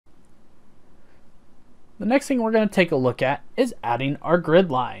The next thing we're going to take a look at is adding our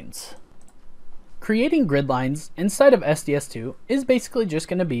grid lines. Creating grid lines inside of SDS2 is basically just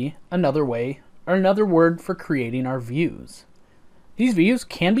going to be another way or another word for creating our views. These views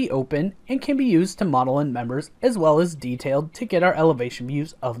can be open and can be used to model in members as well as detailed to get our elevation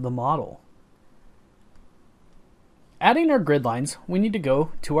views of the model. Adding our grid lines, we need to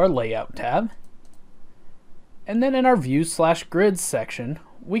go to our Layout tab, and then in our Views/Grids section,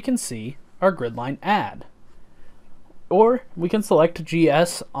 we can see our grid line add. Or we can select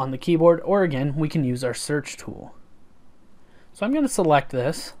GS on the keyboard, or again, we can use our search tool. So I'm going to select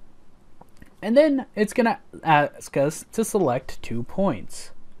this, and then it's going to ask us to select 2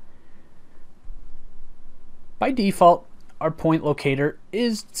 points. By default, our point locator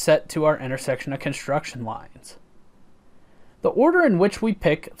is set to our intersection of construction lines. The order in which we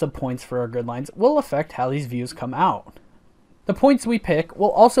pick the points for our grid lines will affect how these views come out. The points we pick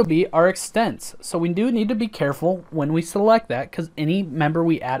will also be our extents, so we do need to be careful when we select that because any member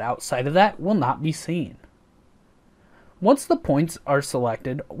we add outside of that will not be seen. Once the points are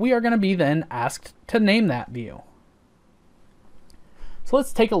selected, we are going to be then asked to name that view. So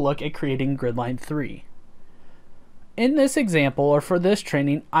let's take a look at creating grid line 3. In this example, or for this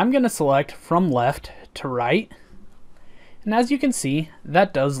training, I'm going to select from left to right. And as you can see,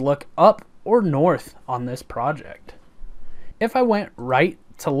 that does look up or north on this project. If I went right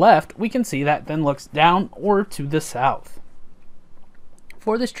to left, we can see that then looks down or to the south.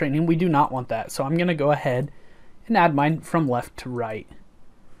 For this training, we do not want that, so I'm going to go ahead and add mine from left to right.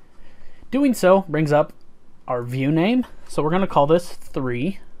 Doing so brings up our view name, so we're going to call this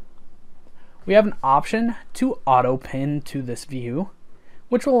 3. We have an option to auto pin to this view,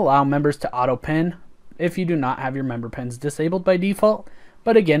 which will allow members to auto pin if you do not have your member pins disabled by default,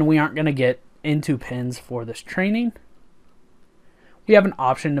 but again, we aren't going to get into pins for this training. We have an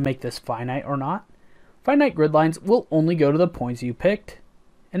option to make this finite or not. Finite grid lines will only go to the points you picked,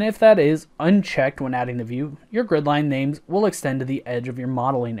 and if that is unchecked when adding the view, your grid line names will extend to the edge of your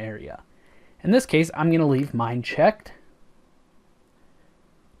modeling area. In this case, I'm going to leave mine checked.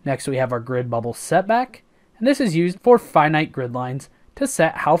 Next, we have our grid bubble setback, and this is used for finite grid lines to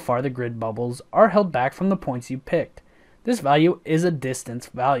set how far the grid bubbles are held back from the points you picked. This value is a distance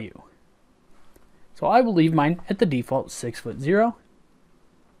value. So I will leave mine at the default 6'0".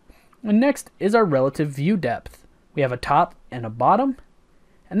 And next is our relative view depth. We have a top and a bottom,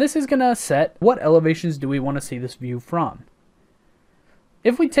 and this is going to set what elevations do we want to see this view from.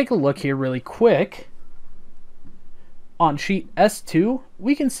 If we take a look here really quick, on sheet S2,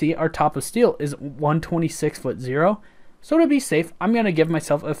 we can see our top of steel is 126'0". So to be safe, I'm going to give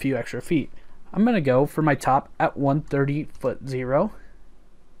myself a few extra feet. I'm going to go for my top at 130'0".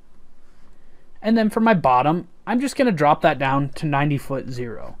 And then for my bottom, I'm just going to drop that down to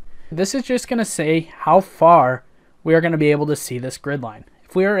 90'0". This is just going to say how far we are going to be able to see this grid line.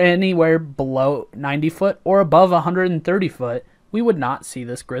 If we are anywhere below 90 foot or above 130 foot, we would not see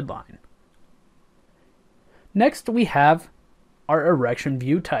this grid line. Next, we have our erection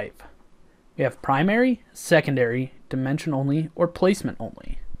view type. We have primary, secondary, dimension only, or placement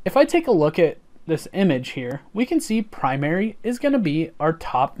only. If I take a look at this image here, we can see primary is going to be our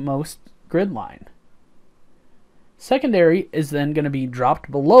topmost grid line. Secondary is then going to be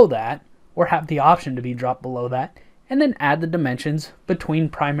dropped below that, or have the option to be dropped below that, and then add the dimensions between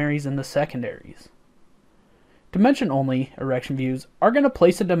primaries and the secondaries. Dimension only erection views are going to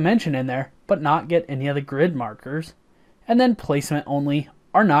place a dimension in there, but not get any of the grid markers, and then placement only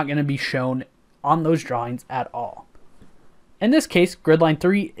are not going to be shown on those drawings at all. In this case, grid line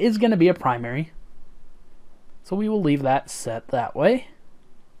 3 is going to be a primary, so we will leave that set that way.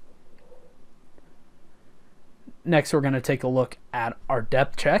 Next, we're going to take a look at our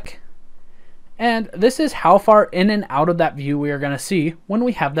depth check. And this is how far in and out of that view we are going to see when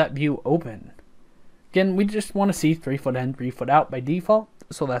we have that view open. Again, we just want to see 3 foot in, 3 foot out by default,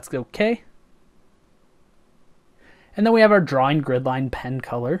 so that's okay. And then we have our drawing grid line pen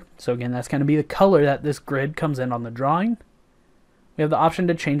color. So again, that's going to be the color that this grid comes in on the drawing. We have the option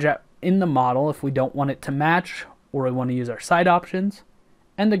to change that in the model if we don't want it to match, or we want to use our side options,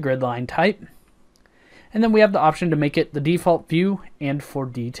 and the grid line type. And then we have the option to make it the default view and for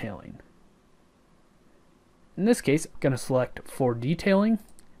detailing. In this case, I'm going to select for detailing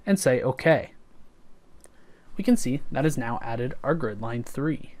and say OK. We can see that has now added our grid line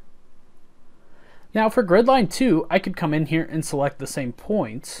 3. Now for grid line 2, I could come in here and select the same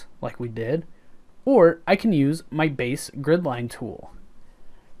points like we did, or I can use my base grid line tool.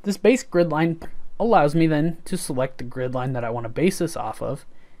 This base grid line allows me then to select the grid line that I want to base this off of,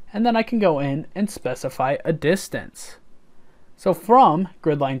 and then I can go in and specify a distance. So from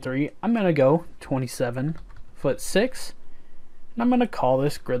grid line 3, I'm going to go 27 foot 6, and I'm going to call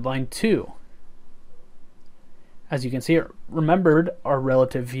this grid line 2. As you can see, it remembered our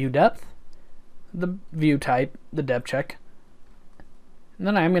relative view depth, the view type, the depth check, and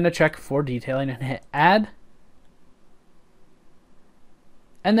then I'm going to check for detailing and hit add.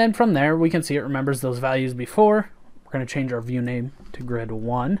 And then from there, we can see it remembers those values before. We're going to change our view name to grid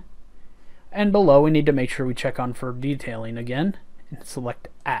 1. And below, we need to make sure we check on for detailing again and select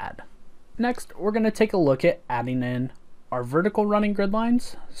add. Next, we're going to take a look at adding in our vertical running grid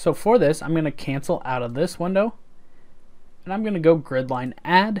lines. So for this, I'm going to cancel out of this window, and I'm going to go grid line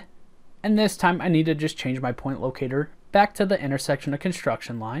add. And this time I need to just change my point locator back to the intersection of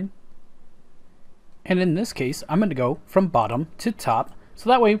construction line. And in this case, I'm going to go from bottom to top. So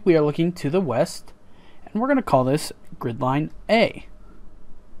that way we are looking to the west, and we're going to call this grid line A.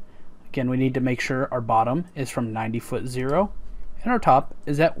 Again, we need to make sure our bottom is from 90 foot 0 and our top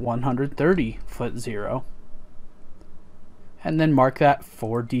is at 130 foot 0. And then mark that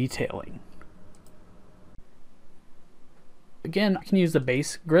for detailing. Again, I can use the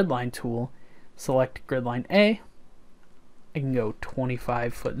base grid line tool, select grid line A. I can go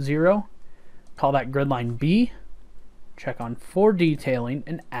 25 foot 0, call that grid line B, check on for detailing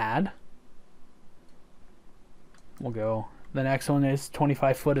and add. We'll go, the next one is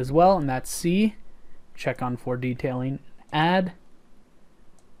 25 foot as well, and that's C. Check on for detailing, add.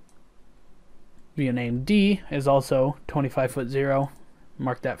 View name D is also 25 foot 0.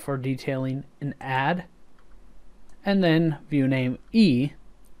 Mark that for detailing and add. And then view name E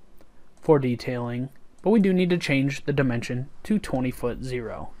for detailing, but we do need to change the dimension to 20 foot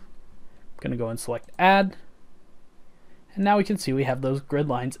 0. I'm going to go and select add. And now we can see we have those grid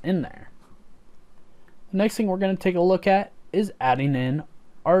lines in there. The next thing we're going to take a look at is adding in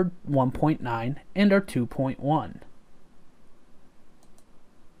our 1.9 and our 2.1.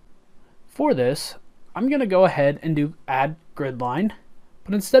 For this, I'm going to go ahead and do add grid line,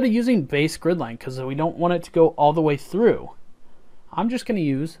 but instead of using base grid line, because we don't want it to go all the way through, I'm just going to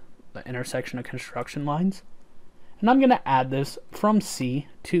use the intersection of construction lines, and I'm going to add this from C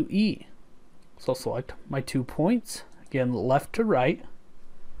to E. So I'll select my 2 points, again left to right,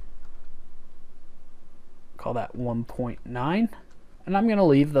 call that 1.9, and I'm going to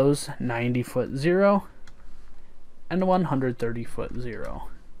leave those 90 foot 0 and 130 foot 0.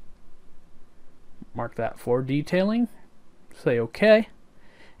 Mark that for detailing, say OK.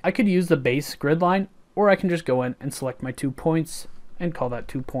 I could use the base grid line, or I can just go in and select my 2 points and call that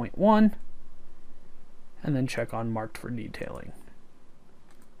 2.1, and then check on marked for detailing.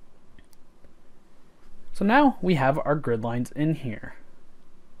 So now we have our grid lines in here.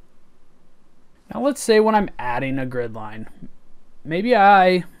 Now let's say when I'm adding a grid line, maybe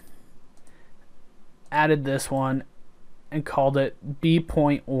I added this one and called it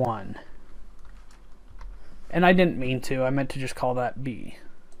B.1. And I didn't mean to, I meant to just call that B.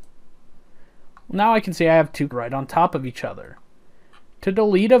 Now I can see I have two right on top of each other. To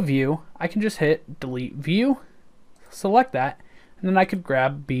delete a view, I can just hit delete view, select that, and then I could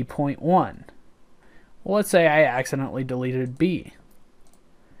grab B.1. Well, let's say I accidentally deleted B.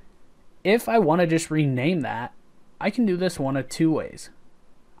 If I want to just rename that, I can do this one of two ways.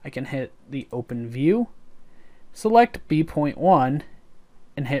 I can hit the open view, select B.1,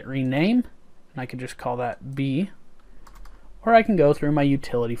 and hit rename, and I can just call that B. Or I can go through my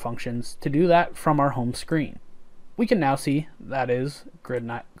utility functions to do that from our home screen. We can now see that is grid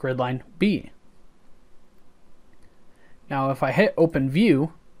line B. Now if I hit open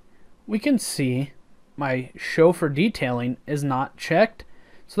view, we can see my show for detailing is not checked.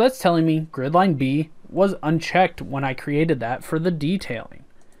 So that's telling me grid line B was unchecked when I created that for the detailing.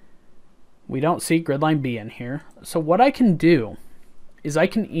 We don't see grid line B in here. So what I can do is I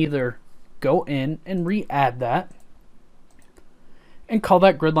can either go in and re-add that and call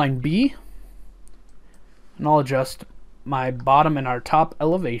that grid line B, and I'll adjust my bottom and our top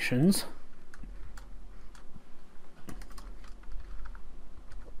elevations.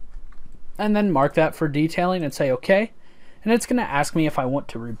 And then mark that for detailing and say OK. And it's going to ask me if I want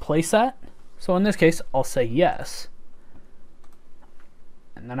to replace that. So in this case, I'll say yes.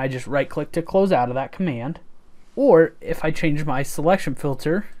 And then I just right click to close out of that command. Or if I change my selection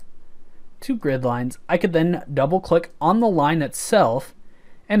filter to grid lines, I could then double click on the line itself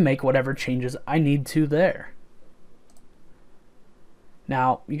and make whatever changes I need to there.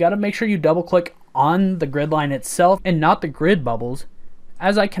 Now you got to make sure you double click on the grid line itself and not the grid bubbles,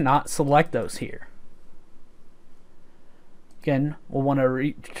 as I cannot select those here. Again, we'll want to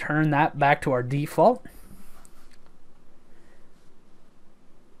return that back to our default.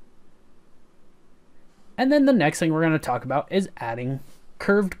 And then the next thing we're going to talk about is adding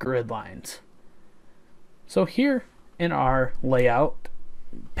curved grid lines. So here in our layout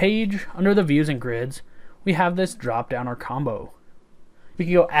page, under the views and grids, we have this drop down or combo. We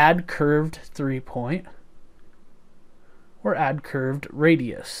can go add curved 3-point or add curved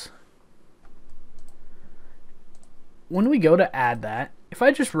radius. When we go to add that, if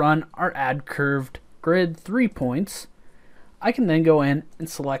I just run our add curved grid 3 points, I can then go in and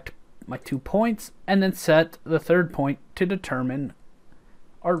select my 2 points and then set the 3rd point to determine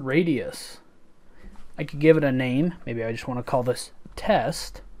our radius. I could give it a name. Maybe I just want to call this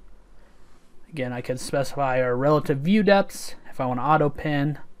test. Again, I could specify our relative view depths, if I want to auto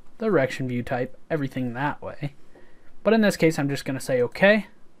pin, the direction view type, everything that way. But in this case, I'm just going to say OK,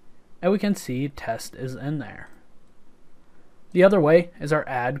 and we can see test is in there. The other way is our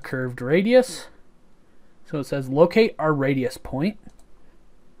add curved radius. So it says locate our radius point.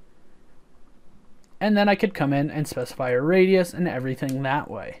 And then I could come in and specify a radius and everything that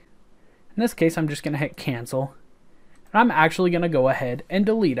way. In this case, I'm just going to hit cancel. And I'm actually going to go ahead and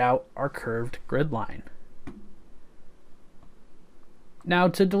delete out our curved grid line. Now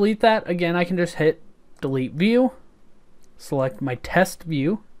to delete that, again, I can just hit delete view, select my test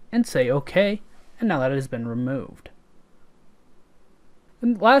view, and say OK. And now that has been removed.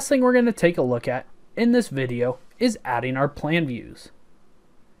 And the last thing we're going to take a look at in this video is adding our plan views.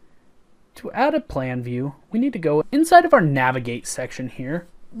 To add a plan view, we need to go inside of our navigate section here.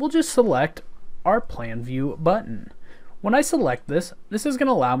 We'll just select our plan view button. When I select this, this is going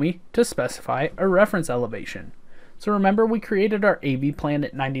to allow me to specify a reference elevation. So remember, we created our AB plan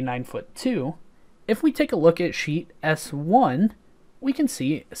at 99'2". If we take a look at sheet S1, we can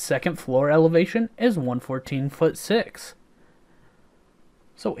see second floor elevation is 114'6".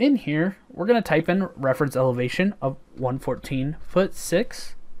 So in here, we're going to type in reference elevation of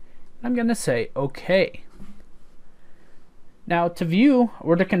 114'6". I'm going to say OK. Now to view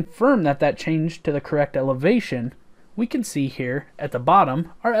or to confirm that that changed to the correct elevation, we can see here at the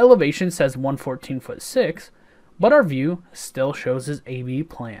bottom our elevation says 114'6", but our view still shows as AB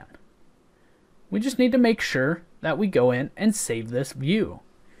plan. We just need to make sure that we go in and save this view.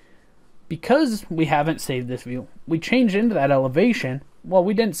 Because we haven't saved this view, we changed into that elevation. Well,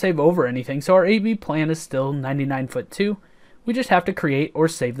 we didn't save over anything, so our AB plan is still 99'2". We just have to create or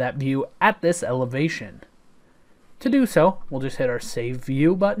save that view at this elevation. To do so, we'll just hit our Save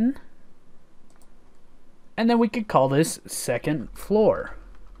View button. And then we could call this second floor.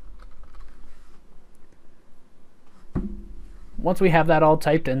 Once we have that all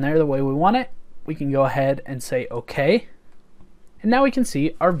typed in there the way we want it, we can go ahead and say OK. And now we can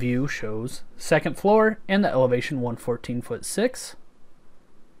see our view shows second floor and the elevation 114'6".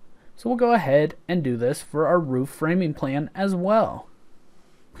 So we'll go ahead and do this for our roof framing plan as well.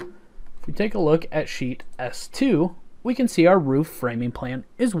 If we take a look at sheet S2, we can see our roof framing plan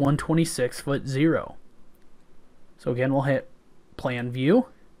is 126'0". So again, we'll hit plan view.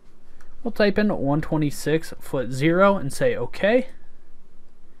 We'll type in 126'0" and say OK.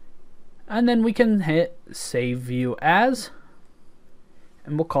 And then we can hit save view as,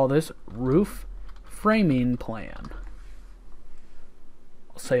 and we'll call this roof framing plan.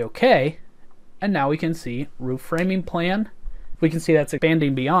 I'll say OK, and now we can see roof framing plan. We can see that's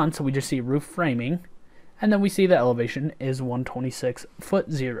expanding beyond, so we just see roof framing, and then we see the elevation is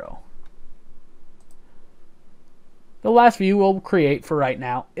 126'0". The last view we'll create for right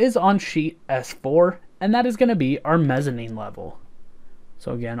now is on sheet S4, and that is going to be our mezzanine level.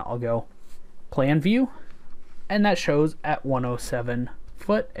 So again, I'll go plan view, and that shows at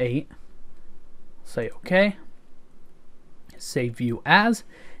 107'8". Say OK. Save view as,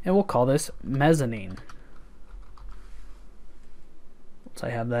 and we'll call this mezzanine. Once I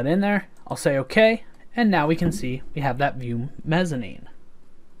have that in there, I'll say OK, and now we can see we have that view mezzanine.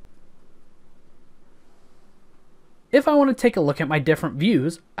 If I want to take a look at my different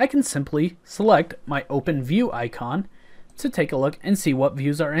views, I can simply select my open view icon to take a look and see what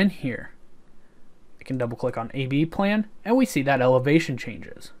views are in here. I can double click on AB plan, and we see that elevation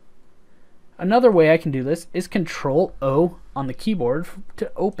changes. Another way I can do this is Control O on the keyboard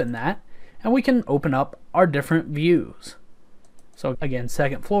to open that, and we can open up our different views. So again,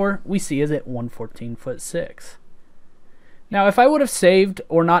 second floor, we see is at 114'6". Now if I would have saved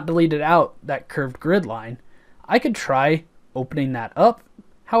or not deleted out that curved grid line, I could try opening that up.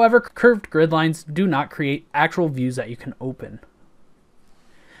 However, curved grid lines do not create actual views that you can open.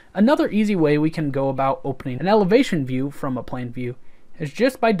 Another easy way we can go about opening an elevation view from a plan view is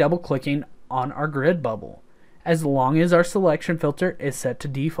just by double clicking on our grid bubble, as long as our selection filter is set to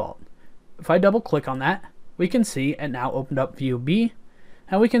default. If I double click on that, we can see it now opened up view B,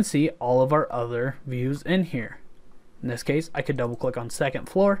 and we can see all of our other views in here. In this case, I could double click on second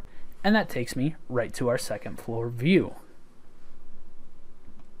floor, and that takes me right to our second floor view.